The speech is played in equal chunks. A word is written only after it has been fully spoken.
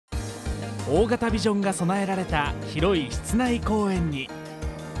大型ビジョンが備えられた広い室内公園に、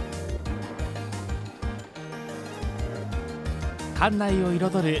館内を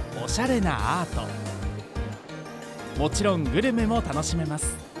彩るおしゃれなアート、もちろんグルメも楽しめま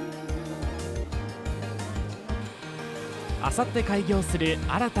す。あさって開業する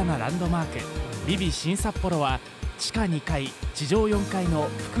新たなランドマークＢiVi新札幌は、地下2階地上4階の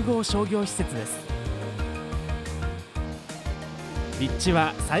複合商業施設です。立地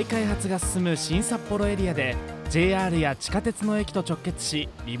は再開発が進む新札幌エリアで、 JR や地下鉄の駅と直結し、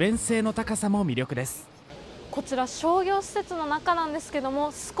利便性の高さも魅力です。こちら商業施設の中なんですけど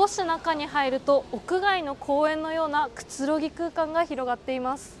も、少し中に入ると屋外の公園のようなくつろぎ空間が広がってい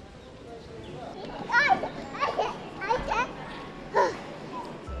ます。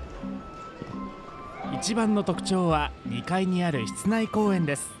一番の特徴は2階にある室内公園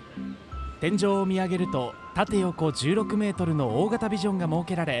です。天井を見上げると縦横16メートルの大型ビジョンが設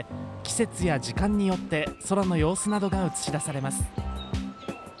けられ、季節や時間によって空の様子などが映し出されます。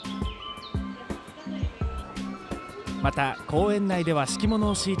また公園内では敷物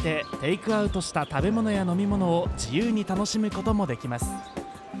を敷いて、テイクアウトした食べ物や飲み物を自由に楽しむこともできます。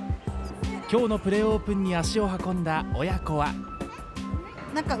今日のプレオープンに足を運んだ親子は、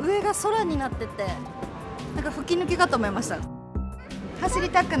なんか上が空になってて、なんか吹き抜けかと思いました。走り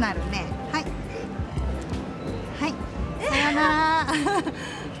たくなるね。はいはい、さよなら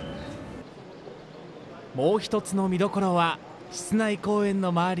もう一つの見どころは、室内公園の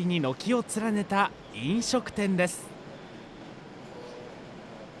周りに軒を連ねた飲食店です。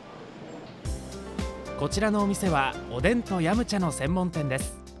こちらのお店はおでんとヤムチャの専門店で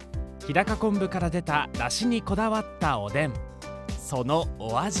す。日高昆布から出た出汁にこだわったおでん、その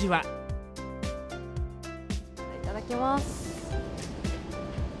お味は。いただきます。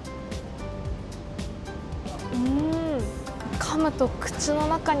噛むと口の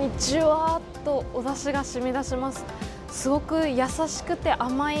中にじゅわーっとお出汁が染み出します。すごく優しくて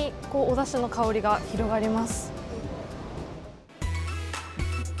甘いお出汁の香りが広がります。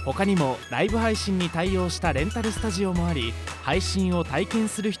他にもライブ配信に対応したレンタルスタジオもあり、配信を体験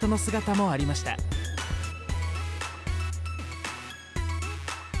する人の姿もありました。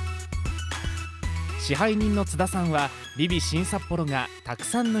支配人の津田さんは、ＢiVi新札幌がたく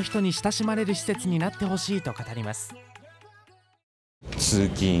さんの人に親しまれる施設になってほしいと語ります。通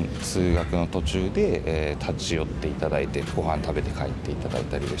勤通学の途中で、立ち寄っていただいて、ご飯食べて帰っていただい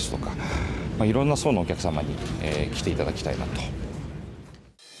たりですとか、いろんな層のお客様に、来ていただきたいなと。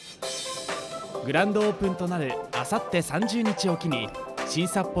グランドオープンとなるあさって30日を機に、新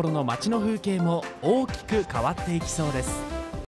札幌の街の風景も大きく変わっていきそうです。